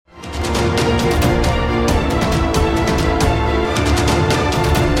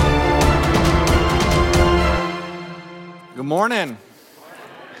morning.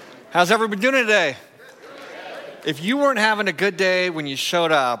 How's everyone doing today? If you weren't having a good day when you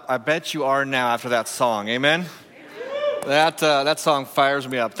showed up, I bet you are now after that song. Amen? That song fires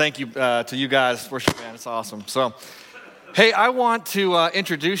me up. Thank you to you guys, worship band. It's awesome. So, hey, I want to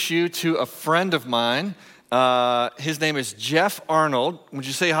introduce you to a friend of mine. His name is Jeff Arnold. Would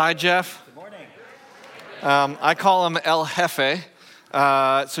you say hi, Jeff? Good morning. I call him El Jefe.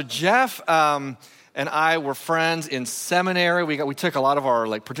 So Jeff and I were friends in seminary. We took a lot of our,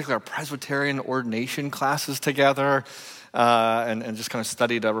 particularly our Presbyterian ordination classes together, and just kind of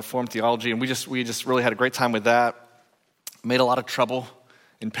studied Reformed theology. And we just really had a great time with that. Made a lot of trouble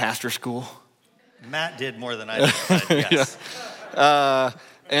in pastor school. Matt did more than I did, but yes. Yeah.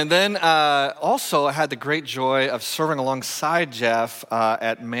 And then also I had the great joy of serving alongside Jeff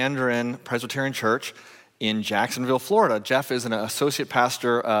at Mandarin Presbyterian Church in Jacksonville, Florida. Jeff is an associate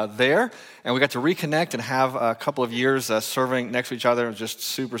pastor there, and we got to reconnect and have a couple of years serving next to each other. It was just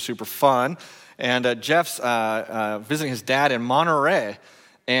super, super fun. And Jeff's visiting his dad in Monterey,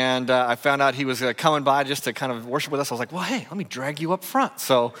 and I found out he was coming by just to kind of worship with us. I was like, well, hey, let me drag you up front.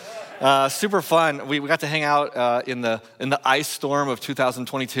 So super fun. We got to hang out in the ice storm of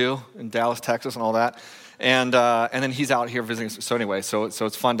 2022 in Dallas, Texas, and all that. And then he's out here visiting. So anyway, so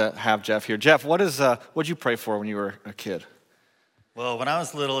it's fun to have Jeff here. Jeff, what'd you pray for when you were a kid? Well, when I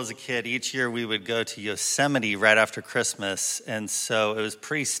was little as a kid, each year we would go to Yosemite right after Christmas. And so it was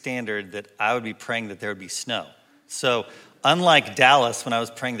pretty standard that I would be praying that there would be snow. So unlike Dallas, when I was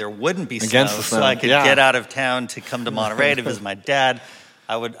praying there wouldn't be snow, so I could get out of town to come to Monterey to visit my dad,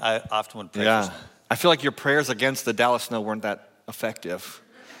 I often would pray for snow. I feel like your prayers against the Dallas snow weren't that effective.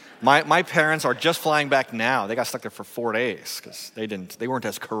 My parents are just flying back now. They got stuck there for 4 days because they weren't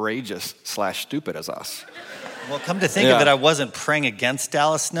as courageous / stupid as us. Well, come to think of it, I wasn't praying against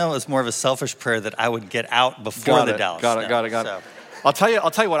Dallas snow. It was more of a selfish prayer that I would get out before the Dallas snow. Got it. I'll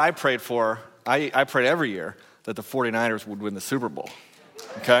tell you what I prayed for. I prayed every year that the 49ers would win the Super Bowl.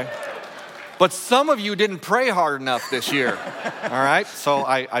 Okay? But some of you didn't pray hard enough this year. All right? So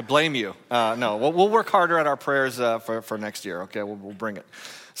I blame you. No, we'll work harder at our prayers for next year. Okay? We'll bring it.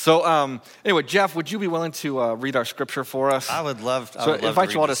 So anyway, Jeff, would you be willing to read our scripture for us? I would love to. So I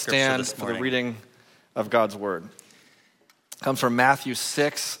invite you all to stand for the reading of God's word. It comes from Matthew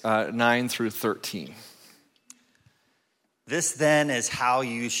 6, 9 through 13. This then is how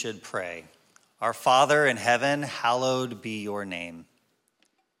you should pray. Our Father in heaven, hallowed be your name.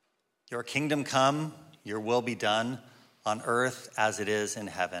 Your kingdom come, your will be done on earth as it is in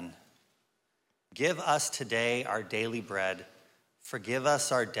heaven. Give us today our daily bread. Forgive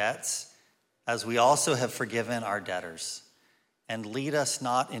us our debts, as we also have forgiven our debtors. And lead us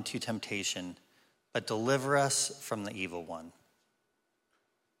not into temptation, but deliver us from the evil one.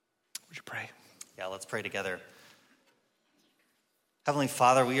 Would you pray? Yeah, let's pray together. Heavenly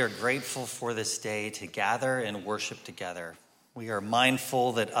Father, we are grateful for this day to gather and worship together. We are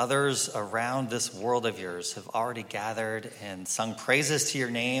mindful that others around this world of yours have already gathered and sung praises to your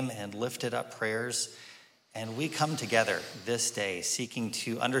name and lifted up prayers. And we come together this day seeking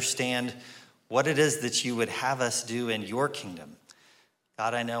to understand what it is that you would have us do in your kingdom.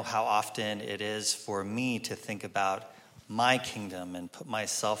 God, I know how often it is for me to think about my kingdom and put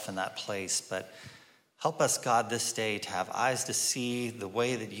myself in that place. But help us, God, this day to have eyes to see the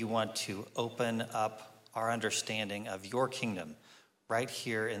way that you want to open up our understanding of your kingdom right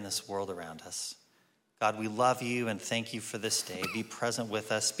here in this world around us. God, we love you and thank you for this day. Be present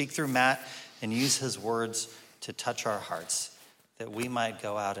with us. Speak through Matt and use his words to touch our hearts, that we might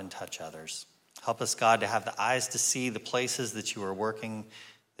go out and touch others. Help us, God, to have the eyes to see the places that you are working,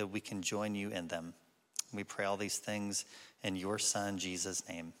 that we can join you in them. We pray all these things in your Son, Jesus'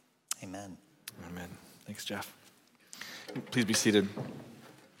 name. Amen. Amen. Thanks, Jeff. Please be seated.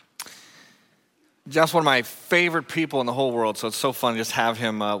 Jeff's one of my favorite people in the whole world, so it's so fun to just have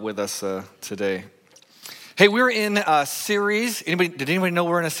him with us today. Hey, we're in a series. Did anybody know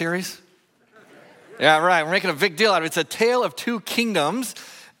we're in a series? Yeah, right. We're making a big deal out of it. It's a tale of two kingdoms,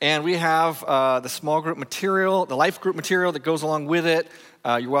 and we have the small group material, the life group material that goes along with it.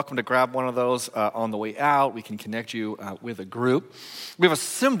 You're welcome to grab one of those on the way out. We can connect you with a group. We have a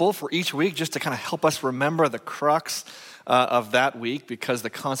symbol for each week just to kind of help us remember the crux of that week because the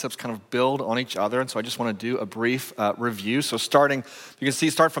concepts kind of build on each other. And so I just want to do a brief review. So you can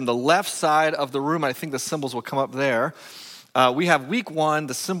start from the left side of the room. I think the symbols will come up there. We have week 1,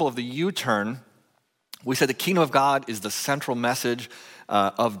 the symbol of the U-turn. We said the kingdom of God is the central message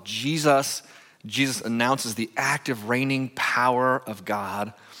of Jesus. Jesus announces the active reigning power of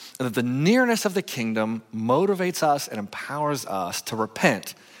God, and that the nearness of the kingdom motivates us and empowers us to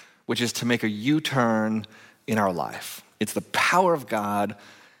repent, which is to make a U-turn in our life. It's the power of God,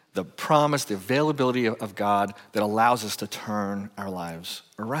 the promise, the availability of God that allows us to turn our lives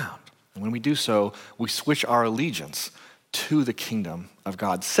around. And when we do so, we switch our allegiance to the kingdom of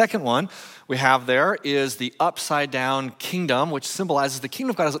God. Second one we have there is the upside down kingdom, which symbolizes the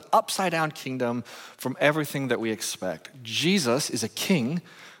kingdom of God as an upside down kingdom from everything that we expect. Jesus is a king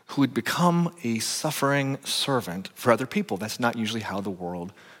who would become a suffering servant for other people. That's not usually how the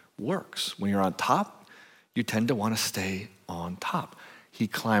world works. When you're on top, you tend to want to stay on top. He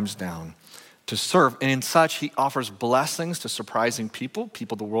climbs down to serve. And in such, he offers blessings to surprising people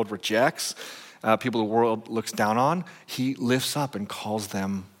the world rejects, people the world looks down on. He lifts up and calls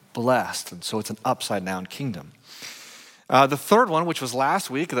them blessed. And so it's an upside down kingdom. The third one, which was last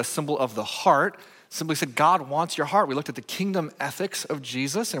week, the symbol of the heart, simply said, God wants your heart. We looked at the kingdom ethics of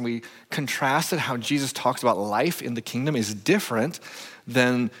Jesus, and we contrasted how Jesus talks about life in the kingdom is different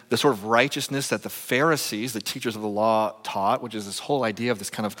than the sort of righteousness that the Pharisees, the teachers of the law, taught, which is this whole idea of this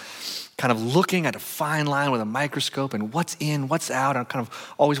kind of looking at a fine line with a microscope and what's in, what's out, and kind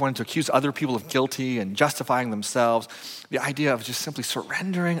of always wanting to accuse other people of guilty and justifying themselves. The idea of just simply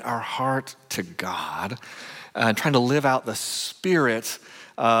surrendering our heart to God and trying to live out the spirit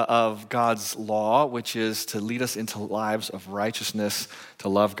of God's law, which is to lead us into lives of righteousness, to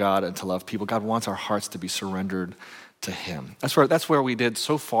love God and to love people. God wants our hearts to be surrendered to him. That's where we did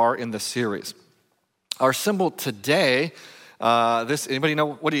so far in the series. Our symbol today, anybody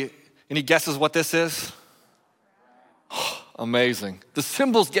know, any guesses what this is? Oh, amazing. The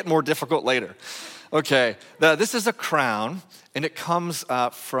symbols get more difficult later. Okay, this is a crown, and it comes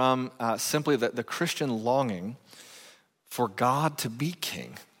from simply the Christian longing for God to be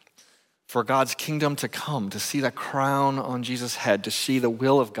king, for God's kingdom to come, to see that crown on Jesus' head, to see the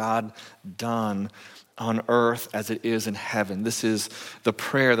will of God done on earth as it is in heaven. This is the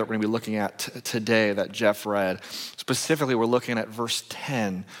prayer that we're going to be looking at today that Jeff read. Specifically, we're looking at verse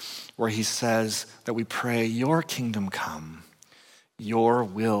 10, where he says that we pray, your kingdom come, your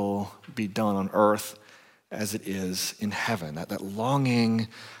will be done on earth as it is in heaven. That longing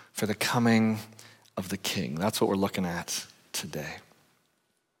for the coming of the king. That's what we're looking at today.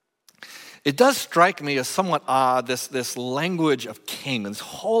 It does strike me as somewhat odd, this language of king, this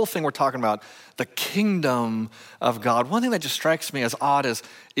whole thing we're talking about, the kingdom of God. One thing that just strikes me as odd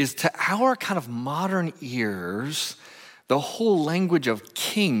is to our kind of modern ears, the whole language of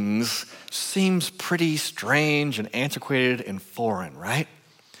kings seems pretty strange and antiquated and foreign, right?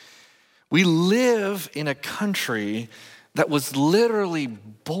 We live in a country that was literally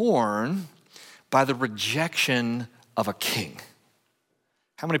born by the rejection of a king.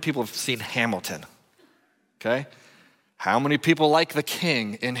 How many people have seen Hamilton? Okay. How many people like the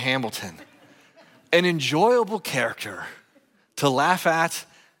king in Hamilton? An enjoyable character to laugh at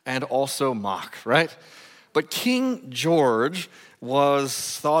and also mock, right? But King George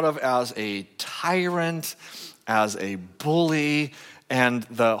was thought of as a tyrant, as a bully, and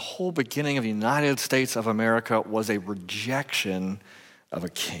the whole beginning of the United States of America was a rejection of a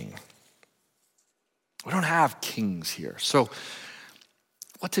king. We don't have kings here. So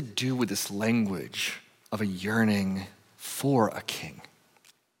what to do with this language of a yearning for a king?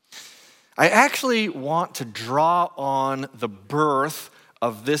 I actually want to draw on the birth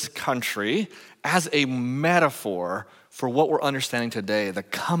of this country as a metaphor for what we're understanding today, the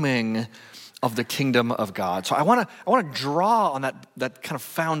coming of the kingdom of God. So I want to draw on that kind of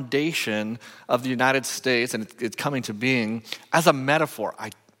foundation of the United States and it's coming to being as a metaphor.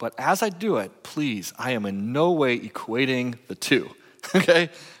 But as I do it, please, I am in no way equating the two,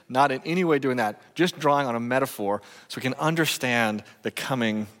 okay? Not in any way doing that. Just drawing on a metaphor so we can understand the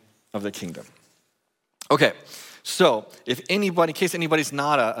coming of the kingdom. Okay, so in case anybody's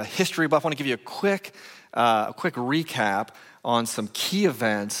not a history buff, I want to give you a quick recap on some key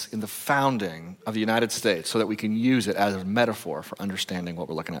events in the founding of the United States so that we can use it as a metaphor for understanding what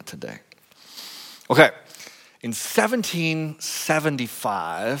we're looking at today. Okay. In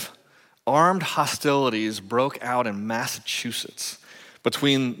 1775, armed hostilities broke out in Massachusetts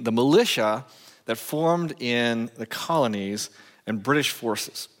between the militia that formed in the colonies and British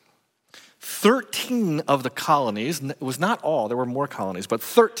forces. 13 of the colonies, it was not all, there were more colonies, but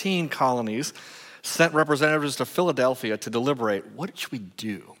 13 colonies sent representatives to Philadelphia to deliberate, what should we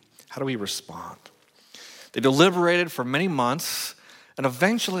do? How do we respond? They deliberated for many months. And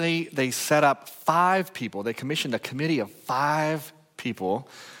eventually they set up 5 people. They commissioned a committee of 5 people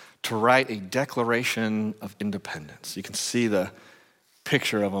to write a Declaration of Independence. You can see the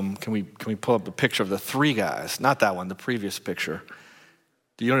picture of them. Can we pull up the picture of the 3 guys? Not that one, the previous picture.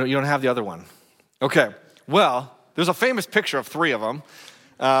 You don't have the other one? Okay. Well, there's a famous picture of 3 of them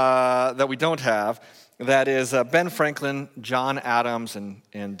that we don't have. that is Ben Franklin, John Adams,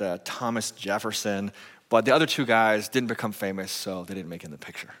 and Thomas Jefferson. But the other two guys didn't become famous, so they didn't make it in the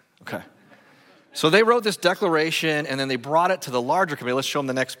picture. Okay. So they wrote this declaration, and then they brought it to the larger committee. Let's show them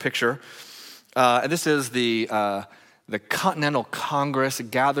the next picture. And this is the Continental Congress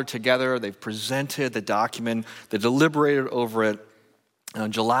gathered together. They've presented the document. They deliberated over it. And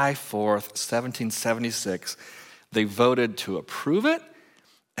on July 4th, 1776, they voted to approve it,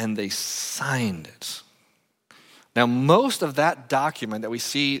 and they signed it. Now, most of that document that we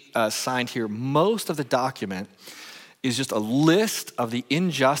see signed here, most of the document is just a list of the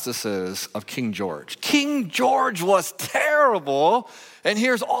injustices of King George. King George was terrible, and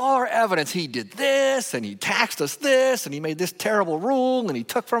here's all our evidence. He did this, and he taxed us this, and he made this terrible rule, and he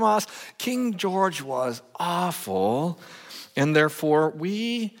took from us. King George was awful, and therefore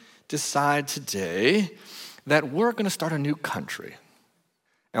we decide today that we're going to start a new country.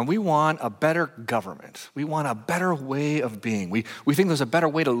 And we want a better government. We want a better way of being. We think there's a better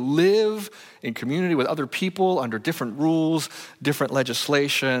way to live in community with other people under different rules, different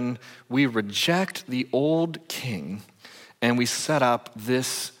legislation. We reject the old king, and we set up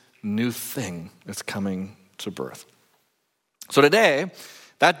this new thing that's coming to birth. So today,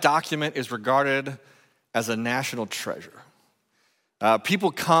 that document is regarded as a national treasure.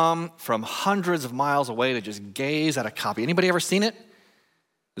 People come from hundreds of miles away to just gaze at a copy. Anybody ever seen it?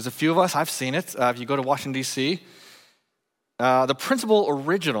 There's a few of us, I've seen it. If you go to Washington, D.C., the principal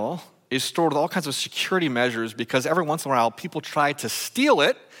original is stored with all kinds of security measures because every once in a while, people try to steal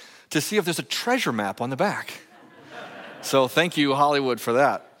it to see if there's a treasure map on the back. So thank you, Hollywood, for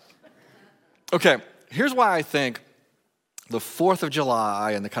that. Okay, here's why I think the 4th of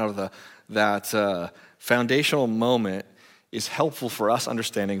July and the kind of that foundational moment is helpful for us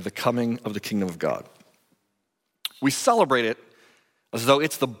understanding the coming of the kingdom of God. We celebrate it as though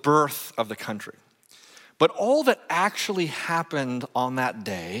it's the birth of the country. But all that actually happened on that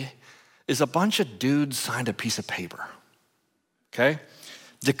day is a bunch of dudes signed a piece of paper, okay?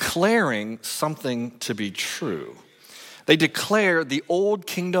 Declaring something to be true. They declared the old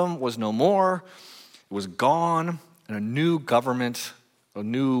kingdom was no more, it was gone, and a new government, a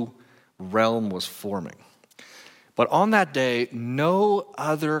new realm was forming. But on that day, no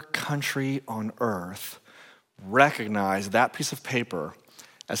other country on earth recognized that piece of paper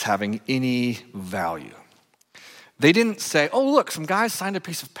as having any value. They didn't say, oh, look, some guys signed a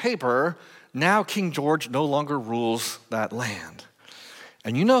piece of paper. Now King George no longer rules that land.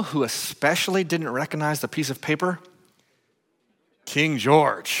 And you know who especially didn't recognize the piece of paper? King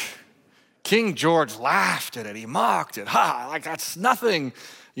George. King George laughed at it. He mocked it. Ha, like that's nothing.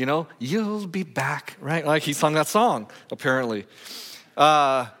 You know, you'll be back, right? Like he sung that song, apparently.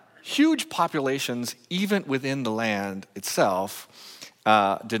 Huge populations, even within the land itself,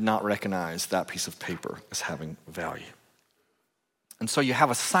 did not recognize that piece of paper as having value. And so you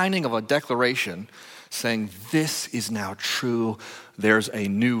have a signing of a declaration saying this is now true. There's a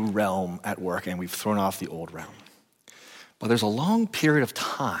new realm at work, and we've thrown off the old realm. But there's a long period of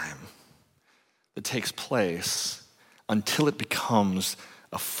time that takes place until it becomes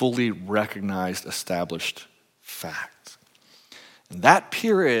a fully recognized, established fact. And that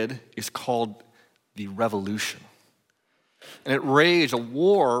period is called the Revolution. And a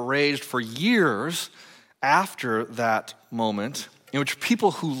war raged for years after that moment in which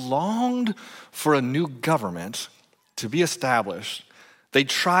people who longed for a new government to be established, they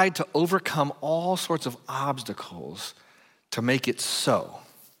tried to overcome all sorts of obstacles to make it so.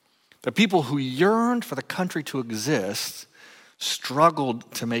 The people who yearned for the country to exist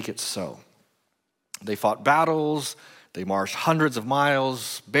struggled to make it so. They fought battles. They marched hundreds of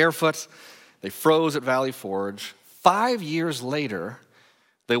miles barefoot. They froze at Valley Forge. 5 years later,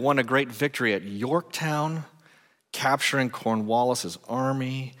 they won a great victory at Yorktown, capturing Cornwallis's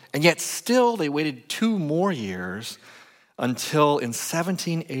army. And yet still, they waited 2 more years until in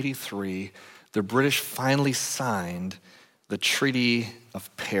 1783, the British finally signed the Treaty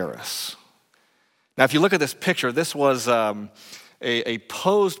of Paris. Now, if you look at this picture, this was a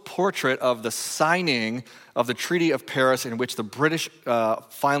posed portrait of the signing of the Treaty of Paris in which the British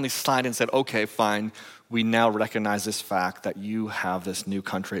finally signed and said, okay, fine, we now recognize this fact that you have this new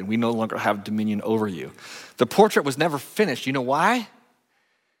country and we no longer have dominion over you. The portrait was never finished. You know why?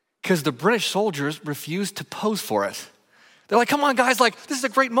 Because the British soldiers refused to pose for it. They're like, come on, guys, like, this is a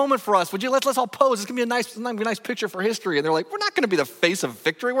great moment for us. Would you let's all pose. It's going to be a nice picture for history. And they're like, we're not going to be the face of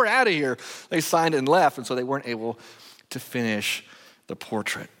victory. We're out of here. They signed and left, and so they weren't able to finish the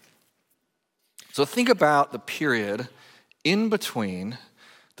portrait. So think about the period in between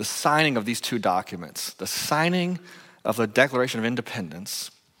the signing of these 2 documents, the signing of the Declaration of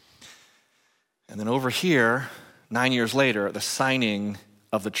Independence And then over here, 9 years later, the signing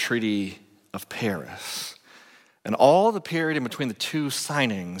of the Treaty of Paris. And all the period in between the two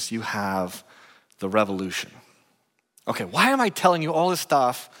signings, you have the revolution. Okay, why am I telling you all this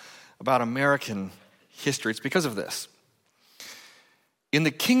stuff about American history? It's because of this. In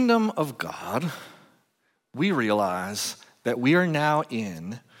the kingdom of God, we realize that we are now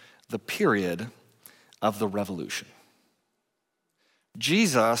in the period of the revolution.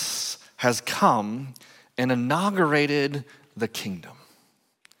 Jesus has come and inaugurated the kingdom.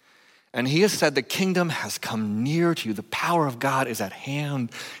 And he has said the kingdom has come near to you. The power of God is at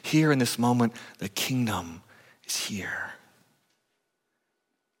hand here in this moment. The kingdom is here.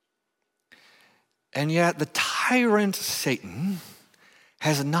 And yet the tyrant Satan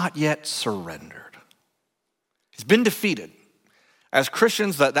has not yet surrendered. He's been defeated. As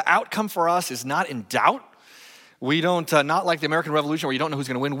Christians, the outcome for us is not in doubt. We don't, not like the American Revolution where you don't know who's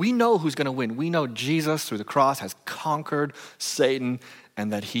going to win. We know who's going to win. We know Jesus through the cross has conquered Satan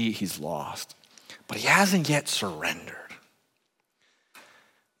and that he's lost. But he hasn't yet surrendered.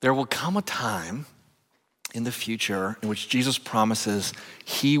 There will come a time in the future in which Jesus promises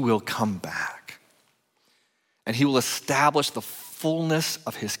he will come back. And he will establish the fullness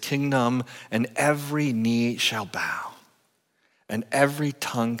of his kingdom, and every knee shall bow, and every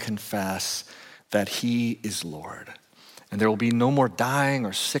tongue confess that he is Lord. And there will be no more dying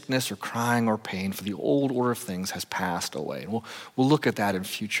or sickness or crying or pain, for the old order of things has passed away. And we'll look at that in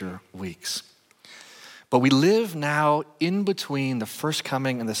future weeks. But we live now in between the first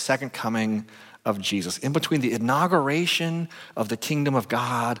coming and the second coming of Jesus, in between the inauguration of the kingdom of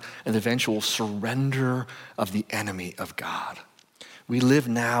God and the eventual surrender of the enemy of God. We live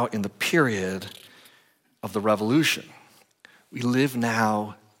now in the period of the revolution. We live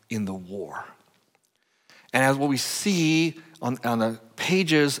now in the war. And as what we see on the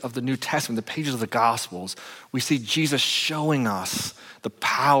pages of the New Testament, the pages of the Gospels, we see Jesus showing us the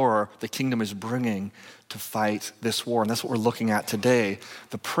power the kingdom is bringing to fight this war. And that's what we're looking at today.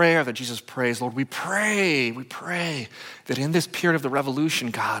 The prayer that Jesus prays, Lord, we pray that in this period of the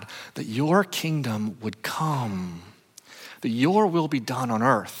revolution, God, that your kingdom would come, that your will be done on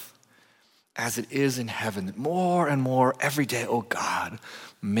earth as it is in heaven, that more and more every day, oh God,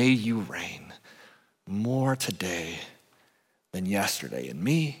 may you reign more today than yesterday in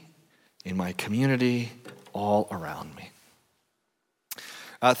me, in my community, all around me.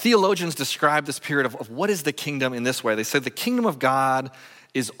 Theologians describe this period of what is the kingdom in this way. They say the kingdom of God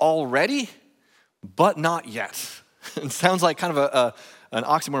is already, but not yet. It sounds like kind of an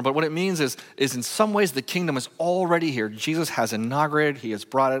oxymoron, but what it means is in some ways the kingdom is already here. Jesus has inaugurated, he has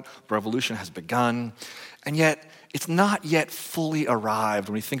brought it, the revolution has begun, and yet it's not yet fully arrived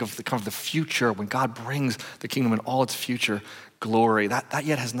when we think of the future, when God brings the kingdom in all its future glory. That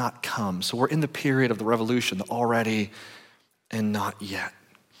yet has not come. So we're in the period of the revolution, the already and not yet.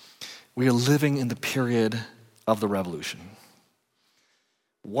 We are living in the period of the revolution.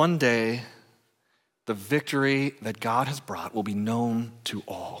 One day, the victory that God has brought will be known to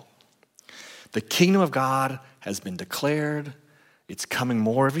all. The kingdom of God has been declared. It's coming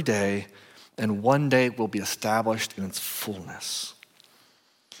more every day, and one day it will be established in its fullness.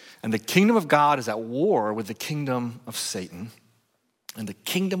 And the kingdom of God is at war with the kingdom of Satan, and the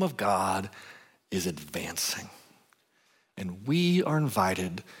kingdom of God is advancing. And we are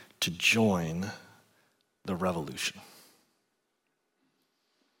invited to join the revolution.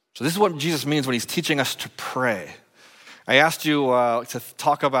 So this is what Jesus means when he's teaching us to pray. I asked you to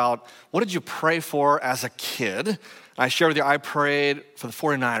talk about what did you pray for as a kid? I shared with you I prayed for the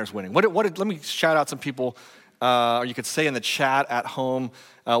 49ers winning. Let me shout out some people, or you could say in the chat at home,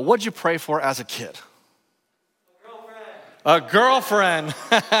 what did you pray for as a kid? A girlfriend.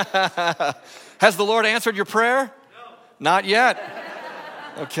 Has the Lord answered your prayer? No. Not yet.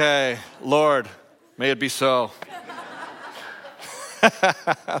 Okay, Lord, may it be so.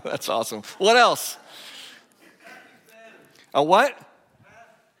 That's awesome. What else? A what?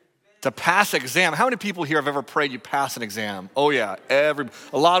 To pass exam. How many people here have ever prayed you pass an exam? Oh yeah, a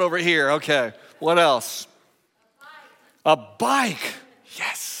lot over here. Okay, what else? A bike.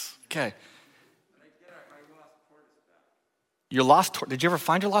 Yes. Okay. Your lost tortoise. Did you ever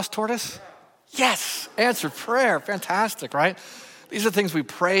find your lost tortoise? Yes. Answered prayer. Fantastic, right? These are things we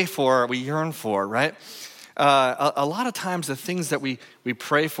pray for, we yearn for, right? A lot of times the things that we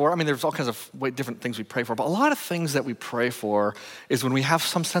pray for, I mean, there's all kinds of different things we pray for, but a lot of things that we pray for is when we have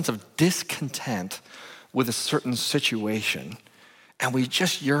some sense of discontent with a certain situation, and we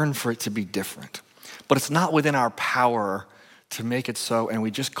just yearn for it to be different. But it's not within our power to make it so, and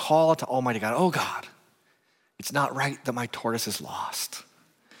we just call to Almighty God, oh God, it's not right that my tortoise is lost.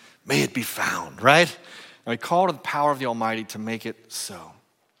 may it be found, right? And we call to the power of the Almighty to make it so.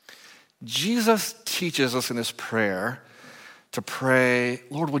 Jesus teaches us in this prayer to pray,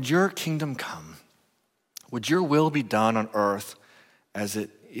 Lord, would your kingdom come? Would your will be done on earth as it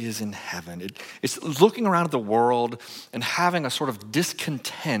is in heaven? It's looking around at the world and having a sort of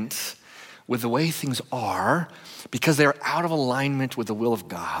discontent with the way things are because they're out of alignment with the will of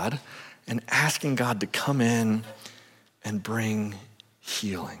God, and asking God to come in and bring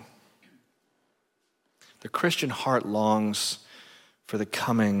healing. The Christian heart longs for the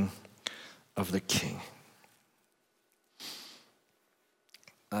coming of the King.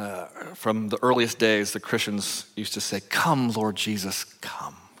 From the earliest days, the Christians used to say, "Come, Lord Jesus,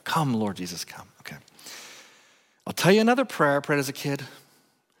 come. Come, Lord Jesus, come." Okay. I'll tell you another prayer I prayed as a kid,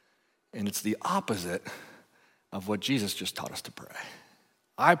 and it's the opposite of what Jesus just taught us to pray.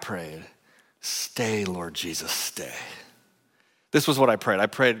 I prayed, "Stay, Lord Jesus, stay." This was what I prayed. I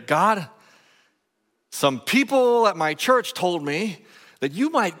prayed, "God, some people at my church told me that you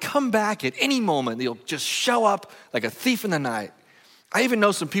might come back at any moment. You'll just show up like a thief in the night. I even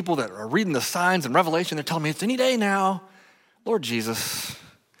know some people that are reading the signs in Revelation. They're telling me it's any day now. Lord Jesus,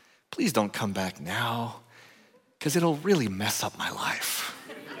 please don't come back now, because it'll really mess up my life."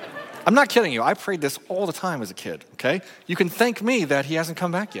 I'm not kidding you. I prayed this all the time as a kid, okay? You can thank me that he hasn't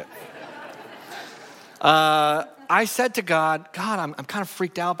come back yet. I said to God, I'm kind of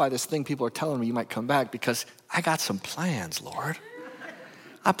freaked out by this thing people are telling me you might come back, because I got some plans, Lord.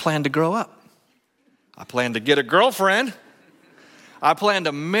 I plan to grow up. I plan to get a girlfriend. I plan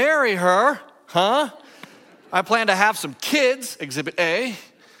to marry her, I plan to have some kids, exhibit A.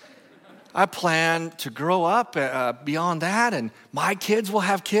 I plan to grow up beyond that, and my kids will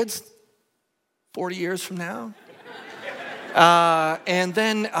have kids 40 years from now. And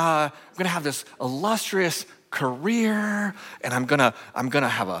then I'm going to have this illustrious career, and I'm gonna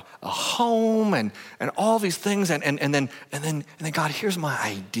have a home and all these things, and then God, here's my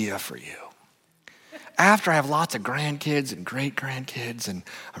idea for you. After I have lots of grandkids and great grandkids, and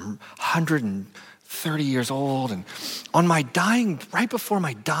I'm 130 years old, and right before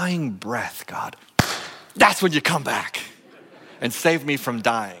my dying breath, God, that's when you come back and save me from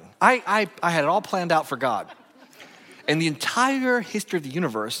dying. I had it all planned out for God. And the entire history of the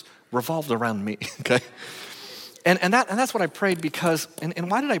universe revolved around me, okay? And that's what I prayed because, and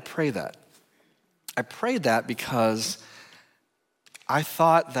why did I pray that? I prayed that because I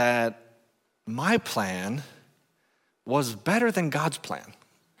thought that my plan was better than God's plan.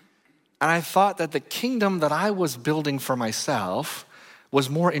 And I thought that the kingdom that I was building for myself was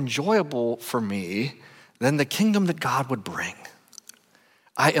more enjoyable for me than the kingdom that God would bring.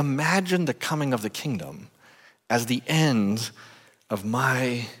 I imagined the coming of the kingdom as the end of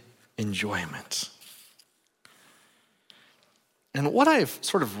my enjoyment. And what I've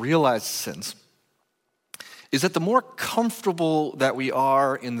sort of realized since is that the more comfortable that we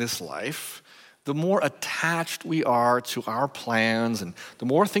are in this life, the more attached we are to our plans, and the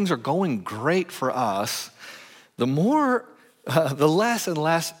more things are going great for us, the less and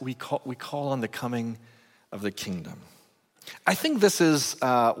less we call on the coming of the kingdom. I think this is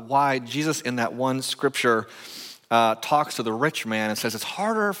why Jesus in that one scripture talks to the rich man and says it's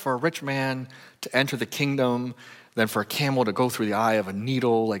harder for a rich man to enter the kingdom than for a camel to go through the eye of a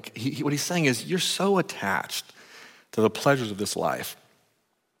needle. Like what he's saying is, you're so attached to the pleasures of this life,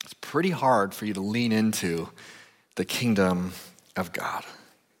 it's pretty hard for you to lean into the kingdom of God.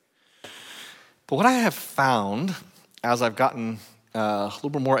 But what I have found as I've gotten a little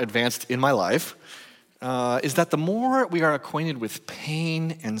bit more advanced in my life is that the more we are acquainted with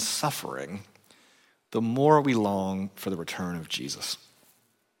pain and suffering, the more we long for the return of Jesus.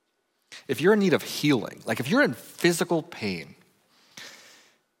 If you're in need of healing, like if you're in physical pain,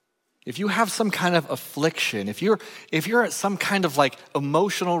 if you have some kind of affliction, if you're at some kind of like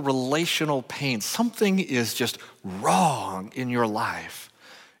emotional, relational pain, something is just wrong in your life,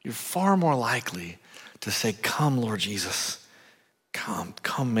 you're far more likely to say, "Come, Lord Jesus,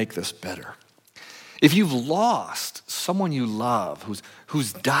 come make this better." If you've lost someone you love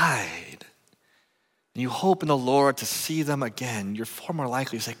who's died, and you hope in the Lord to see them again, you're far more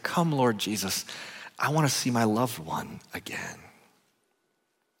likely to say, "Come, Lord Jesus, I want to see my loved one again."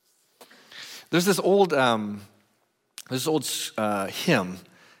 There's this old hymn,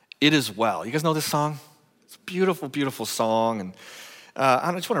 "It Is Well." You guys know this song? It's a beautiful, beautiful song. And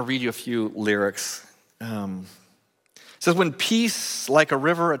I just want to read you a few lyrics. It says, "When peace like a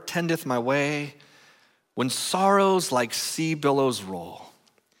river attendeth my way, when sorrows like sea billows roll,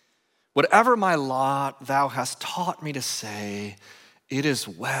 whatever my lot, thou hast taught me to say, it is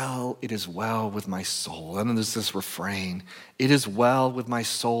well with my soul. And then there's this refrain, it is well with my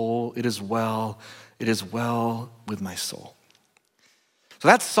soul, it is well with my soul. So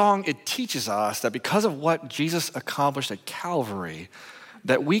that song, it teaches us that because of what Jesus accomplished at Calvary,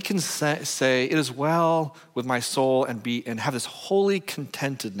 that we can say it is well with my soul and have this holy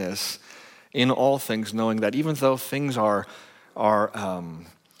contentedness in all things, knowing that even though things are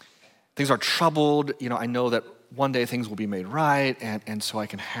troubled, I know that one day things will be made right, and so I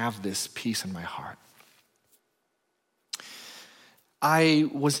can have this peace in my heart. I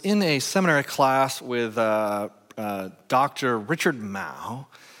was in a seminary class with Dr. Richard Mao,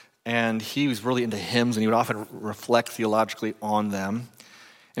 and he was really into hymns, and he would often reflect theologically on them.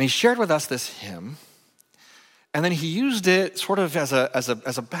 And he shared with us this hymn, and then he used it sort of as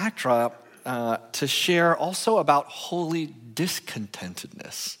a backdrop to share also about holy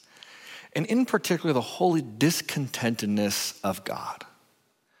discontentedness, and in particular the holy discontentedness of God.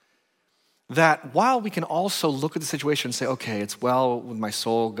 That while we can also look at the situation and say, okay, it's well with my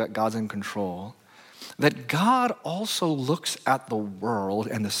soul, God's in control, that God also looks at the world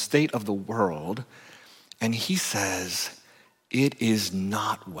and the state of the world, and he says, it is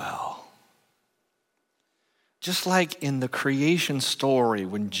not well. Just like in the creation story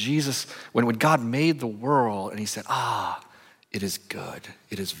when God made the world and he said, it is good,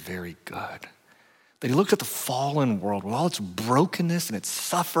 it is very good. That he looked at the fallen world with all its brokenness and its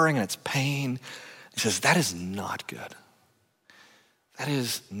suffering and its pain. He says, that is not good. That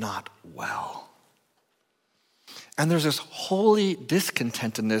is not well. And there's this holy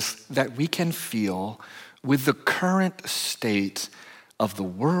discontentedness that we can feel with the current state of the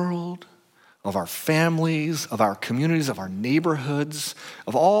world, of our families, of our communities, of our neighborhoods,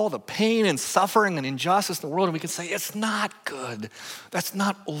 of all the pain and suffering and injustice in the world, and we can say, it's not good. That's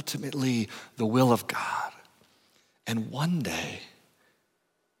not ultimately the will of God. And one day,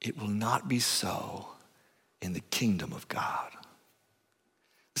 it will not be so in the kingdom of God.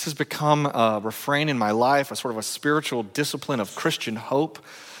 This has become a refrain in my life, a sort of a spiritual discipline of Christian hope,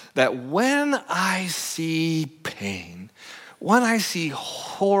 that when I see pain, when I see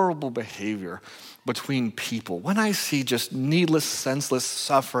horrible behavior between people, when I see just needless, senseless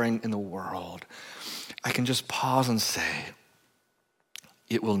suffering in the world, I can just pause and say,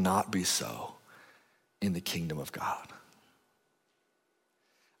 it will not be so in the kingdom of God.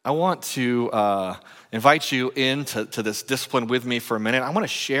 I want to invite you into this discipline with me for a minute. I want to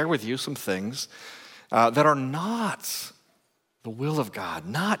share with you some things that are not the will of God,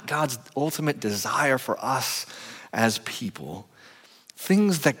 not God's ultimate desire for us as people,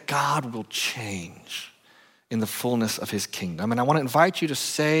 things that God will change in the fullness of his kingdom. And I want to invite you to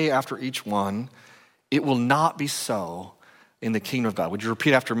say after each one, it will not be so in the kingdom of God. Would you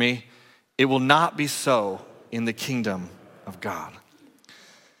repeat after me? It will not be so in the kingdom of God.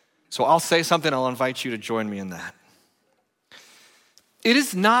 So I'll say something, I'll invite you to join me in that. It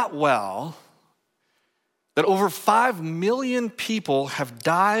is not well that over 5 million people have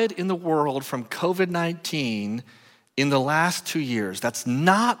died in the world from COVID-19 in the last 2 years. That's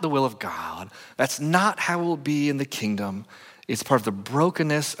not the will of God. That's not how it will be in the kingdom. It's part of the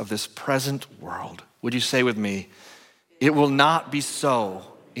brokenness of this present world. Would you say with me, it will not be so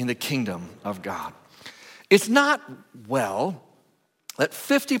in the kingdom of God. It's not well that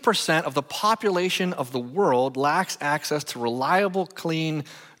 50% of the population of the world lacks access to reliable, clean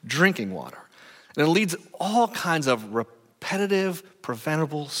drinking water. And it leads to all kinds of repetitive,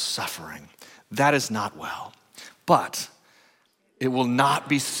 preventable suffering. That is not well. But it will not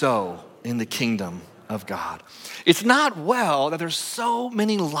be so in the kingdom of God. It's not well that there's so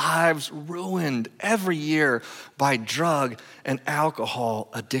many lives ruined every year by drug and alcohol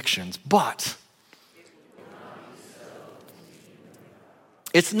addictions. But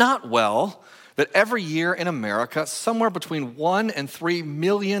it's not well that every year in America, somewhere between 1 and 3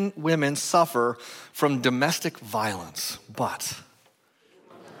 million women suffer from domestic violence. But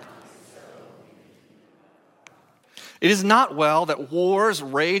it is not well that wars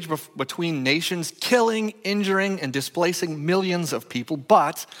rage between nations, killing, injuring, and displacing millions of people.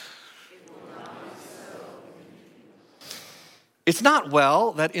 But it's not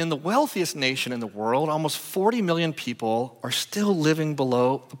well that in the wealthiest nation in the world, almost 40 million people are still living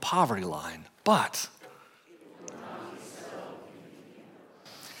below the poverty line. But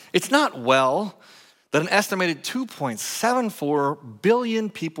it's not well that an estimated 2.74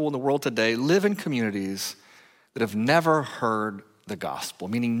 billion people in the world today live in communities that have never heard the gospel,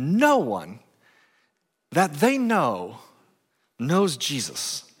 meaning no one that they know knows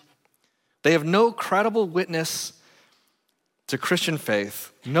Jesus. They have no credible witness to Christian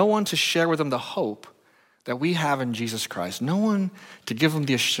faith, no one to share with them the hope that we have in Jesus Christ. No one to give them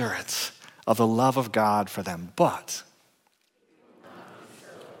the assurance of the love of God for them. But,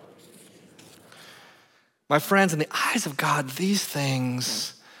 my friends, in the eyes of God, these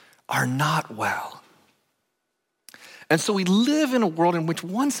things are not well. And so we live in a world in which,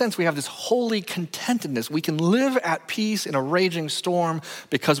 one sense, we have this holy contentedness. We can live at peace in a raging storm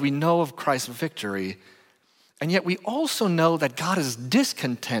because we know of Christ's victory. And yet we also know that God is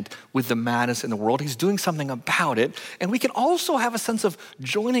discontent with the madness in the world. He's doing something about it. And we can also have a sense of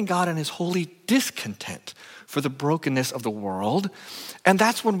joining God in his holy discontent for the brokenness of the world. And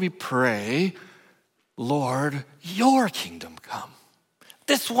that's when we pray, Lord, your kingdom come.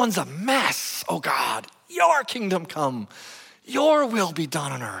 This one's a mess, oh God. Your kingdom come. Your will be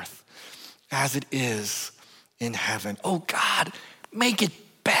done on earth as it is in heaven. Oh God, make it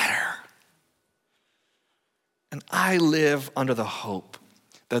better. And I live under the hope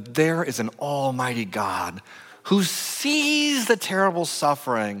that there is an almighty God who sees the terrible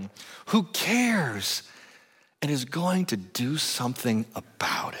suffering, who cares, and is going to do something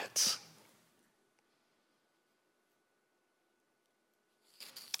about it.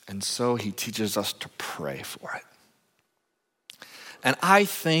 And so he teaches us to pray for it. And I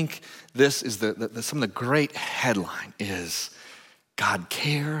think this is some of the great headline is God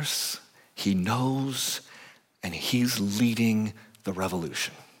cares, he knows, and he's leading the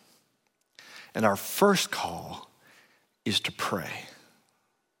revolution. And our first call is to pray.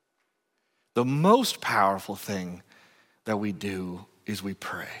 The most powerful thing that we do is we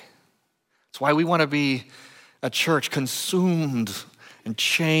pray. That's why we want to be a church consumed and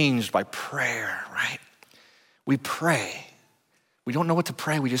changed by prayer, right? We pray. We don't know what to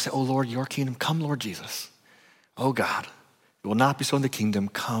pray. We just say, oh Lord, your kingdom come, Lord Jesus. Oh God, it will not be so in the kingdom.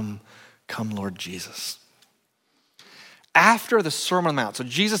 Come, Lord Jesus. After the Sermon on the Mount, so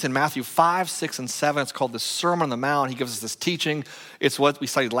Jesus in Matthew 5, 6, and 7, it's called the Sermon on the Mount. He gives us this teaching. It's what we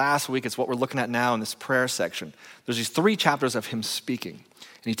studied last week. It's what we're looking at now in this prayer section. There's these 3 chapters of him speaking,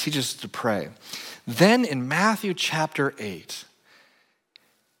 and he teaches us to pray. Then in Matthew chapter 8,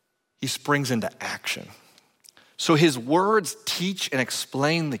 he springs into action. So his words teach and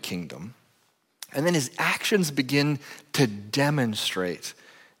explain the kingdom, and then his actions begin to demonstrate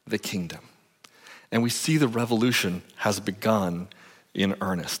the kingdom. And we see the revolution has begun in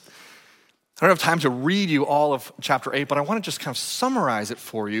earnest. I don't have time to read you all of chapter 8, but I want to just kind of summarize it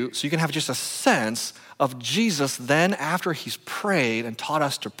for you so you can have just a sense of Jesus. Then after he's prayed and taught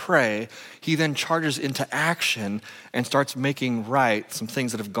us to pray, he then charges into action and starts making right some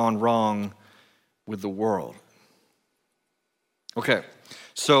things that have gone wrong with the world. Okay,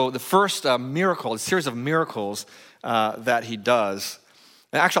 so the first miracle, a series of miracles that he does.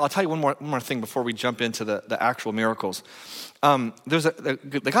 And actually, I'll tell you one more thing before we jump into the actual miracles.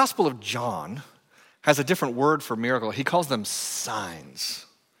 The Gospel of John has a different word for miracle. He calls them signs.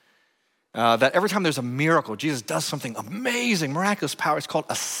 That every time there's a miracle, Jesus does something amazing, miraculous power. It's called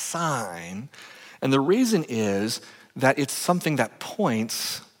a sign. And the reason is that it's something that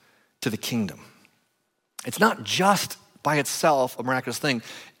points to the kingdom. It's not just by itself a miraculous thing.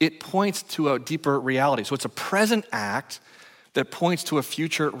 It points to a deeper reality. So it's a present act that points to a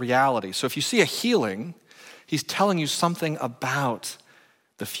future reality. So if you see a healing, he's telling you something about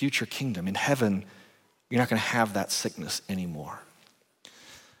the future kingdom. In heaven, you're not going to have that sickness anymore.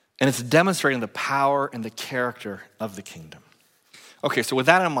 And it's demonstrating the power and the character of the kingdom. Okay, so with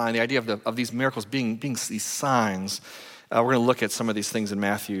that in mind, the idea of these miracles being these signs, we're going to look at some of these things in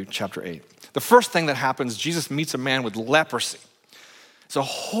Matthew chapter 8. The first thing that happens, Jesus meets a man with leprosy. It's a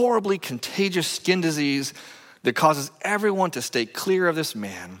horribly contagious skin disease that causes everyone to stay clear of this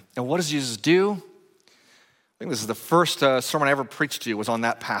man. And what does Jesus do? I think this is the first sermon I ever preached to you was on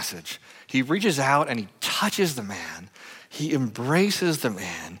that passage. He reaches out and he touches the man. He embraces the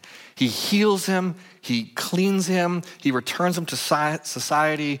man. He heals him. He cleans him. He returns him to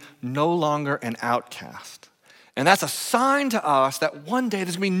society, no longer an outcast. And that's a sign to us that one day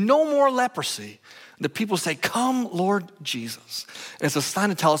there's going to be no more leprosy. The people say, come, Lord Jesus. And it's a sign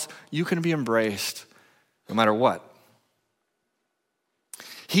to tell us you can be embraced no matter what.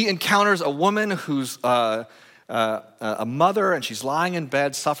 He encounters a woman who's a mother, and she's lying in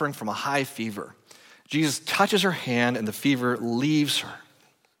bed suffering from a high fever. Jesus touches her hand, and the fever leaves her.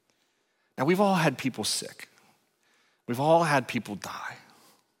 Now, we've all had people sick. We've all had people die.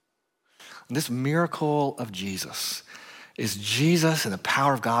 And this miracle of Jesus is Jesus and the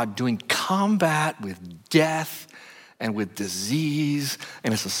power of God doing combat with death and with disease,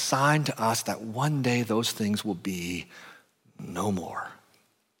 and it's a sign to us that one day those things will be no more.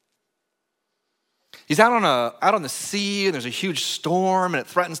 He's out on the sea, and there's a huge storm, and it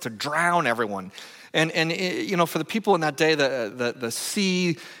threatens to drown everyone. And for the people in that day, the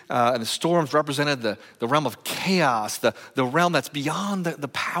sea and the storms represented the realm of chaos, the realm that's beyond the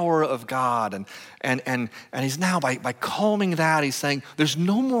power of God. And he's now, by calming that, he's saying there's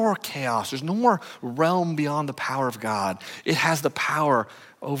no more chaos. There's no more realm beyond the power of God. It has the power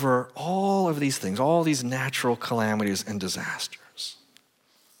over all of these things, all these natural calamities and disasters.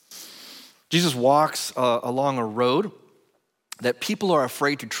 Jesus walks along a road that people are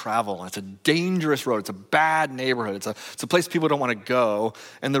afraid to travel on. It's a dangerous road. It's a bad neighborhood. It's a place people don't want to go.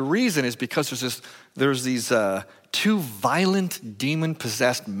 And the reason is because there's these two violent,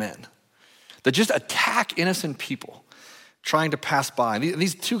 demon-possessed men that just attack innocent people trying to pass by. And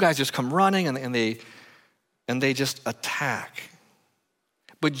these two guys just come running and they just attack.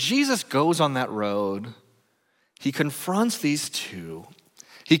 But Jesus goes on that road. He confronts these two.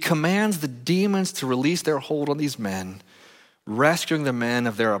 He commands the demons to release their hold on these men, rescuing the men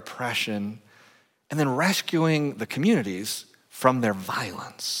of their oppression, and then rescuing the communities from their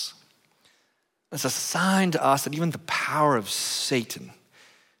violence. It's a sign to us that even the power of Satan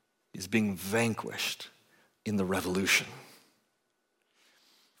is being vanquished in the revolution.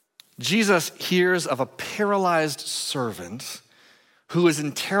 Jesus hears of a paralyzed servant who is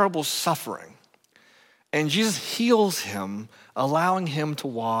in terrible suffering, and Jesus heals him, allowing him to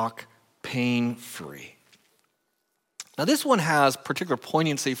walk pain-free. Now, this one has particular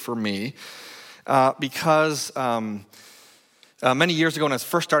poignancy for me because many years ago when I was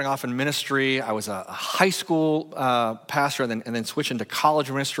first starting off in ministry, I was a high school pastor and then switched into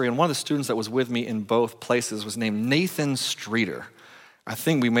college ministry, and one of the students that was with me in both places was named Nathan Streeter. I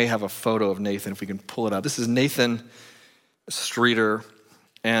think we may have a photo of Nathan if we can pull it up. This is Nathan Streeter,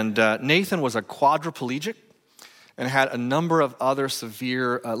 and Nathan was a quadriplegic and had a number of other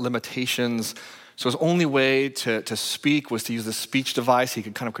severe limitations. So his only way to speak was to use the speech device. He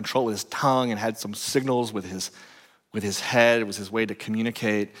could kind of control with his tongue and had some signals with his head. It was his way to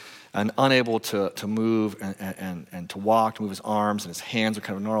communicate, and unable to move and to walk, to move his arms, and his hands were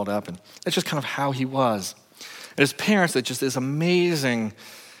kind of gnarled up. And that's just kind of how he was. And his parents, that just this amazing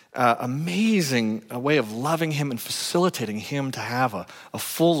way of loving him and facilitating him to have a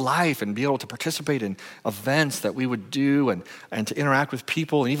full life and be able to participate in events that we would do and to interact with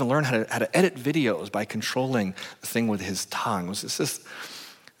people and even learn how to edit videos by controlling the thing with his tongue. It was just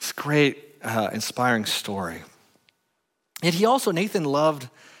this great, inspiring story. And Nathan loved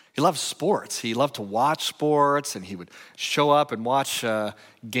sports. He loved to watch sports, and he would show up and watch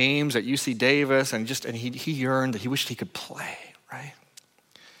games at UC Davis, and he yearned, he wished he could play, right?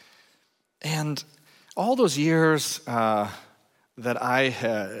 And all those years that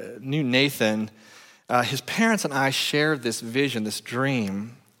I knew Nathan, his parents and I shared this vision, this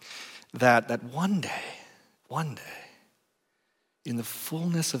dream, that one day, in the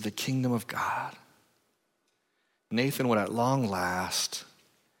fullness of the kingdom of God, Nathan would at long last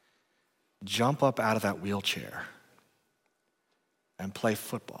jump up out of that wheelchair and play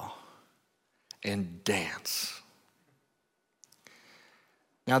football and dance.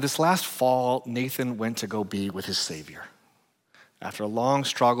 Now, this last fall, Nathan went to go be with his Savior. After a long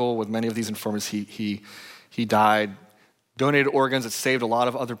struggle with many of these infirmities, he died, donated organs that saved a lot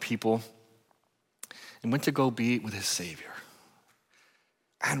of other people, and went to go be with his Savior.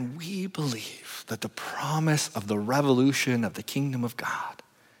 And we believe that the promise of the revolution of the kingdom of God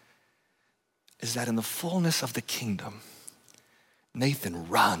is that in the fullness of the kingdom, Nathan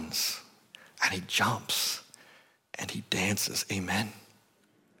runs and he jumps and he dances. Amen.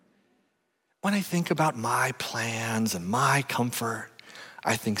 When I think about my plans and my comfort,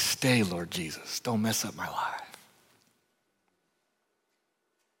 I think, stay, Lord Jesus. Don't mess up my life.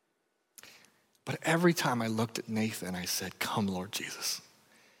 But every time I looked at Nathan, I said, come, Lord Jesus.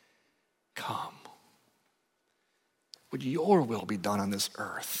 Come. Would your will be done on this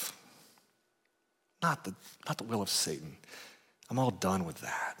earth? Not the will of Satan. I'm all done with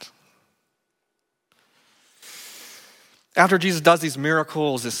that. After Jesus does these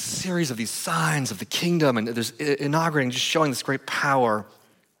miracles, this series of these signs of the kingdom, and there's inaugurating, just showing this great power,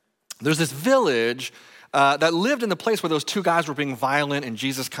 there's this village that lived in the place where those two guys were being violent and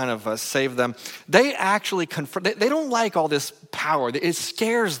Jesus kind of saved them. They actually they don't like all this power. It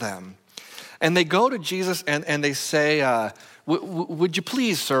scares them. And they go to Jesus and they say, would you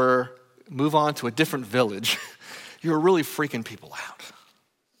please, sir, move on to a different village? You're really freaking people out.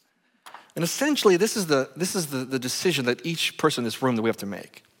 And essentially, this is the decision that each person in this room that we have to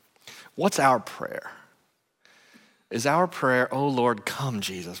make. What's our prayer? Is our prayer, oh Lord, come,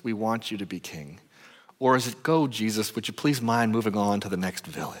 Jesus, we want you to be king? Or is it, go, Jesus, would you please mind moving on to the next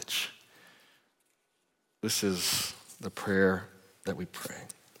village? This is the prayer that we pray.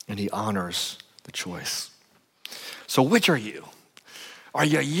 And he honors the choice. So which are you? Are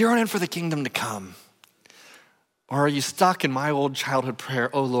you yearning for the kingdom to come? Or are you stuck in my old childhood prayer,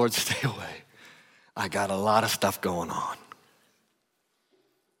 oh Lord, stay away. I got a lot of stuff going on.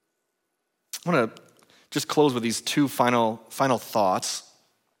 I want to just close with these two final thoughts.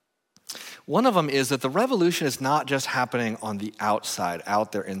 One of them is that the revolution is not just happening on the outside,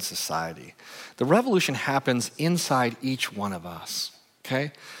 out there in society. The revolution happens inside each one of us,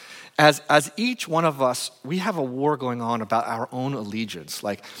 okay? As each one of us, we have a war going on about our own allegiance.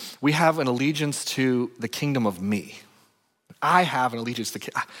 Like, we have an allegiance to the kingdom of me. I have an allegiance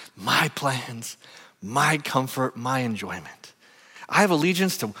to my plans, my comfort, my enjoyment. I have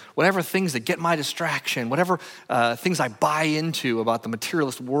allegiance to whatever things that get my distraction, whatever things I buy into about the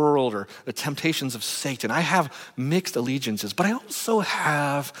materialist world or the temptations of Satan. I have mixed allegiances, but I also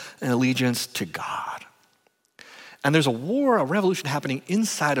have an allegiance to God. And there's a war, a revolution happening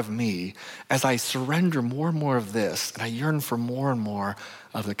inside of me as I surrender more and more of this, and I yearn for more and more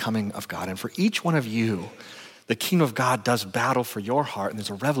of the coming of God. And for each one of you, the kingdom of God does battle for your heart, and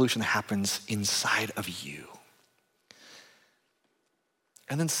there's a revolution that happens inside of you.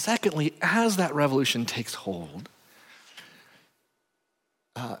 And then secondly, as that revolution takes hold,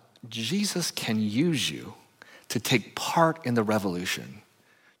 Jesus can use you to take part in the revolution,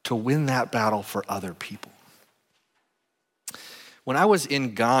 to win that battle for other people. When I was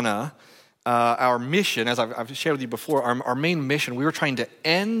in Ghana, our mission, as I've shared with you before, our main mission, we were trying to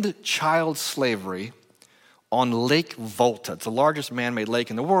end child slavery on Lake Volta. It's the largest man-made lake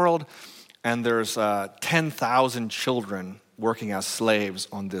in the world, and there's 10,000 children working as slaves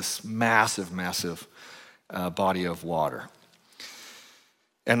on this massive body of water.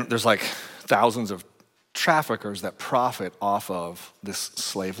 And there's like thousands of traffickers that profit off of this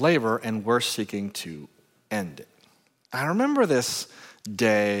slave labor, and we're seeking to end it. I remember this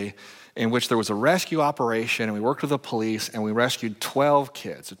day in which there was a rescue operation, and we worked with the police, and we rescued 12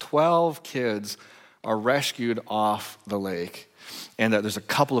 kids. So 12 kids are rescued off the lake, and there's a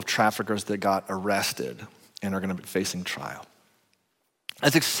couple of traffickers that got arrested and are going to be facing trial.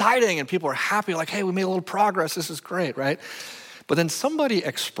 It's exciting, and people are happy, like, hey, we made a little progress, this is great, right? But then somebody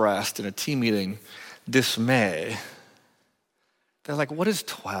expressed in a team meeting dismay. They're like, what is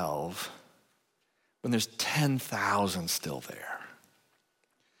 12 when there's 10,000 still there?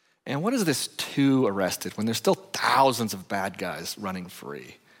 And what is this 2 arrested when there's still thousands of bad guys running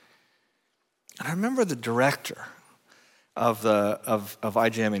free? And I remember the director of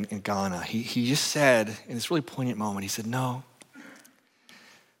IJM in Ghana, he just said, in this really poignant moment, he said, no,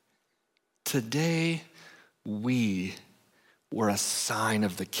 today we were a sign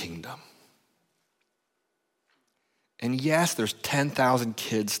of the kingdom. And yes, there's 10,000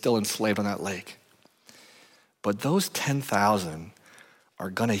 kids still enslaved on that lake. But those 10,000 are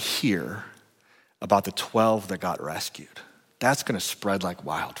going to hear about the 12 that got rescued. That's going to spread like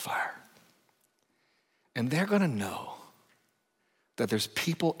wildfire. And they're going to know that there's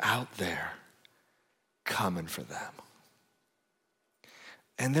people out there coming for them.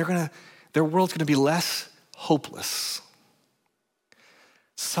 And their world's going to be less hopeless.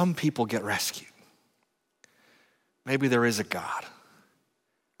 Some people get rescued. Maybe there is a God,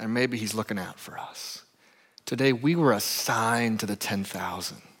 and maybe he's looking out for us. Today, we were a sign to the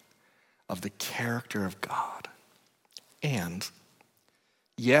 10,000 of the character of God. And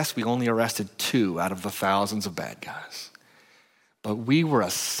yes, we only arrested 2 out of the thousands of bad guys. But we were a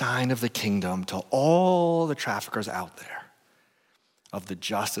sign of the kingdom to all the traffickers out there of the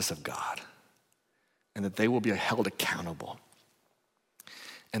justice of God, and that they will be held accountable.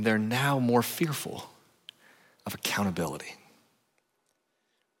 And they're now more fearful of accountability.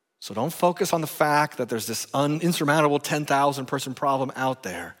 So don't focus on the fact that there's this insurmountable 10,000 person problem out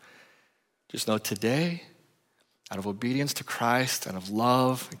there. Just know today, out of obedience to Christ, out of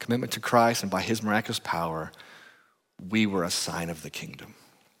love and commitment to Christ, and by his miraculous power, we were a sign of the kingdom.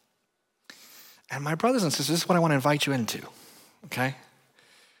 And my brothers and sisters, this is what I want to invite you into, okay?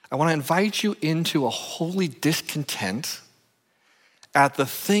 I want to invite you into a holy discontent at the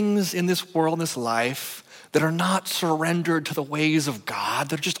things in this world, in this life, that are not surrendered to the ways of God.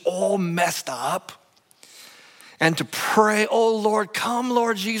 They're just all messed up. And to pray, oh Lord, come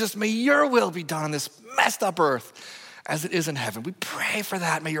Lord Jesus, may your will be done on this messed up earth as it is in heaven. We pray for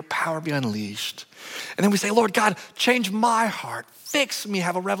that. May your power be unleashed. And then we say, Lord God, change my heart. Fix me,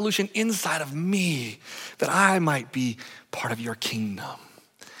 have a revolution inside of me that I might be part of your kingdom.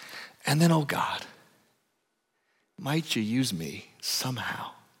 And then, oh God, might you use me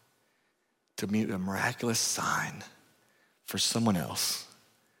somehow to be a miraculous sign for someone else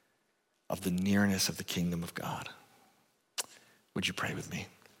of the nearness of the kingdom of God. Would you pray with me?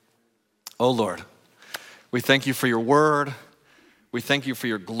 Oh Lord, we thank you for your word. We thank you for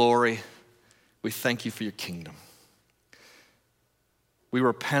your glory. We thank you for your kingdom. We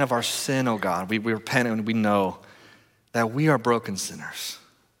repent of our sin, oh God. We repent and we know that we are broken sinners.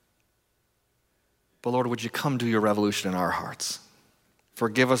 But Lord, would you come do your revolution in our hearts?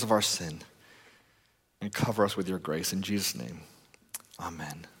 Forgive us of our sin and cover us with your grace. In Jesus' name,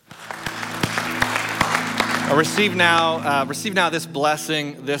 amen. Receive now this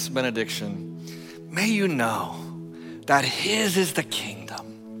blessing, this benediction. May you know that his is the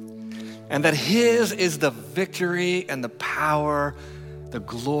kingdom and that his is the victory and the power, the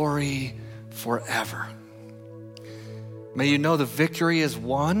glory forever. May you know the victory is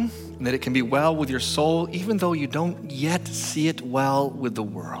won and that it can be well with your soul even though you don't yet see it well with the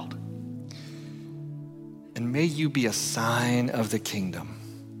world. And may you be a sign of the kingdom.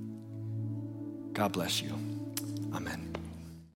 God bless you. Amen.